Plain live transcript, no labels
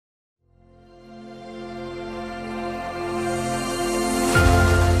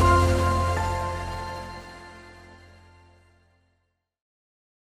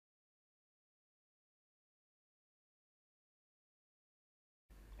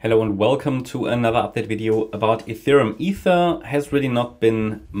Hello and welcome to another update video about Ethereum. Ether has really not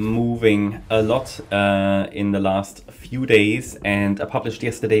been moving a lot in the last few days, and I published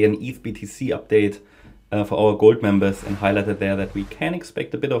yesterday an ETH BTC update for our gold members and highlighted there that we can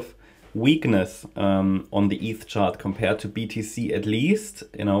expect a bit of weakness on the ETH chart compared to BTC at least.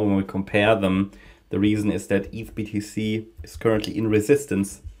 You know, when we compare them, the reason is that ETH BTC is currently in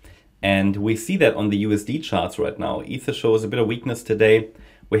resistance, and we see that on the USD charts right now. Ether shows a bit of weakness today.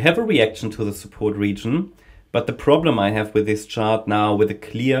 We have a reaction to the support region, but the problem I have with this chart now with a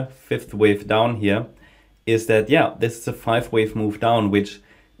clear fifth wave down here is that, yeah, this is a 5-wave move down, which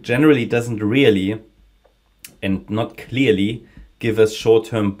generally doesn't really and not clearly give us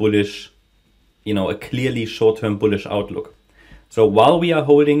short-term bullish, you know, a clearly short-term bullish outlook. So while we are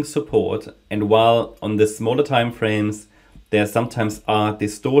holding support and while on the smaller time frames there sometimes are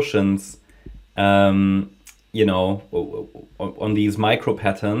distortions, you know, on these micro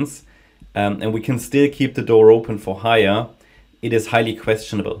patterns, and we can still keep the door open for higher, it is highly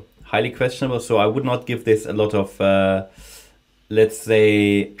questionable. So I would not give this a lot of, let's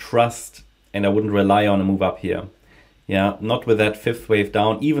say, trust, and I wouldn't rely on a move up here. Yeah, not with that fifth wave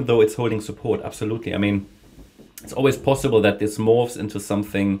down, even though it's holding support, absolutely. I mean, it's always possible that this morphs into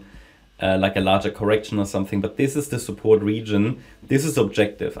something like a larger correction or something, but this is the support region. This is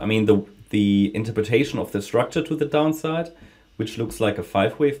objective. I mean, the interpretation of the structure to the downside, which looks like a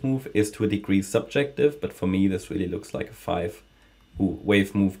 5-wave move, is to a degree subjective, but for me this really looks like a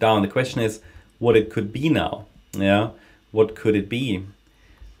 5-wave move down. The question is what it could be now. Yeah, what could it be?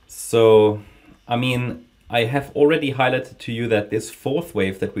 So, I mean, I have already highlighted to you that this 4th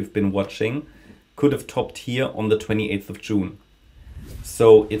wave that we've been watching could have topped here on the 28th of June.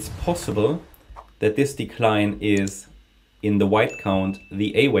 So it's possible that this decline is, in the white count,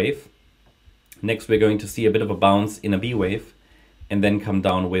 the A wave. Next, we're going to see a bit of a bounce in a B wave and then come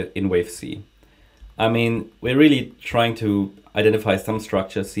down in wave C. I mean, we're really trying to identify some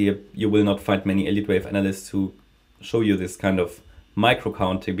structures here. You will not find many Elliott wave analysts who show you this kind of micro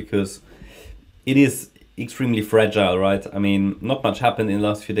counting because it is extremely fragile, right? I mean, not much happened in the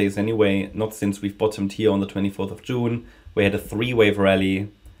last few days anyway, not since we've bottomed here on the 24th of June. We had a 3-wave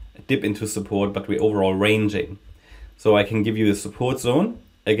rally, a dip into support, but we're overall ranging. So I can give you a support zone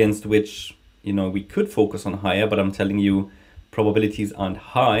against which, you know, we could focus on higher, but I'm telling you probabilities aren't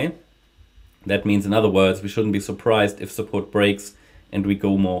high. That means, in other words, we shouldn't be surprised if support breaks and we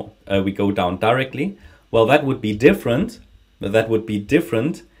go down directly. Well, that would be different. That would be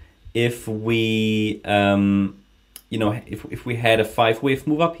different if we, you know, if we had a 5-wave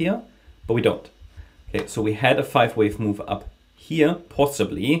move up here, but we don't. Okay, so we had a 5-wave move up here,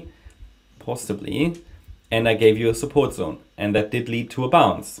 possibly, and I gave you a support zone, and that did lead to a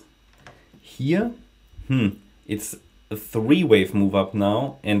bounce. Here, it's a 3-wave move up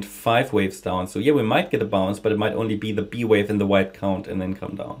now and 5 waves down. So yeah, we might get a bounce, but it might only be the B wave in the white count and then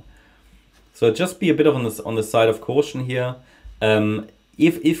come down. So just be a bit of on the side of caution here.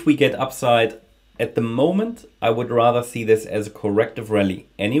 If we get upside at the moment, I would rather see this as a corrective rally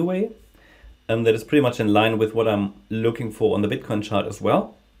anyway. That is pretty much in line with what I'm looking for on the Bitcoin chart as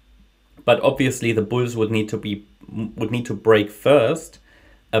well. But obviously the bulls would need to break first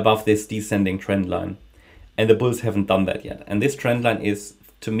above this descending trend line, and the bulls haven't done that yet. And this trend line is,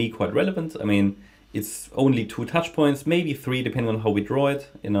 to me, quite relevant. I mean, it's only 2 touch points, maybe 3 depending on how we draw it.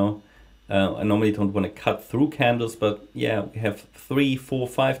 You know, I normally don't want to cut through candles, but yeah, we have 3, 4,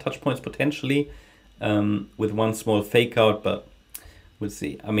 5 touch points potentially, with one small fake out, but we'll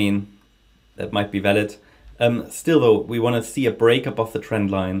see. I mean, that might be valid. Still though, we want to see a break above the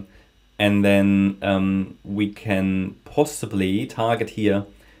trend line, and then we can possibly target here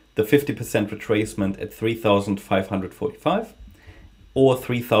the 50% retracement at 3,545 or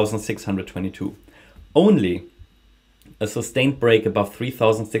 3,622. Only a sustained break above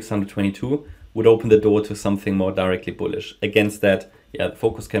 3,622 would open the door to something more directly bullish. Against that, yeah, the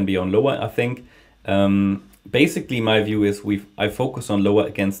focus can be on lower, I think. Basically, my view is I focus on lower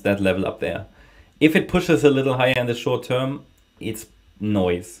against that level up there. If it pushes a little higher in the short term, it's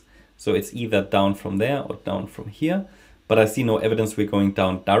noise. So it's either down from there or down from here. But I see no evidence we're going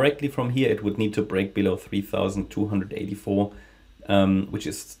down directly from here. It would need to break below 3,284, which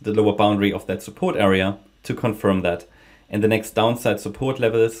is the lower boundary of that support area, to confirm that. And the next downside support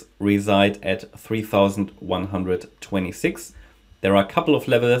levels reside at 3,126. There are a couple of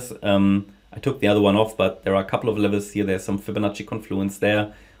levels. I took the other one off, but there are a couple of levels here. There's some Fibonacci confluence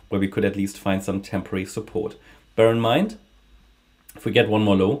there where we could at least find some temporary support. Bear in mind, if we get one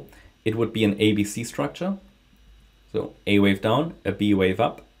more low, it would be an ABC structure. So A wave down, a B wave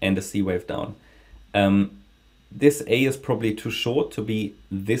up, and a C wave down. this A is probably too short to be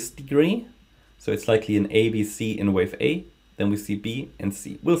this degree. So it's likely an A, B, C in wave A. Then we see B and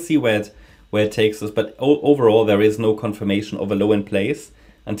C. We'll see where it takes us. But overall, there is no confirmation of a low in place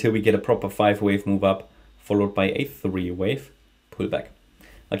until we get a proper 5-wave move up, followed by a 3-wave pullback.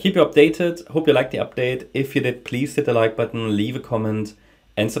 I'll keep you updated. Hope you liked the update. If you did, please hit the like button, leave a comment,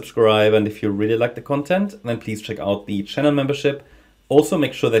 and subscribe. And if you really like the content, then please check out the channel membership. Also,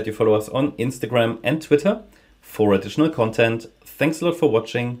 make sure that you follow us on Instagram and Twitter for additional content. Thanks a lot for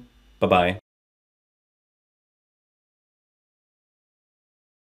watching. Bye-bye.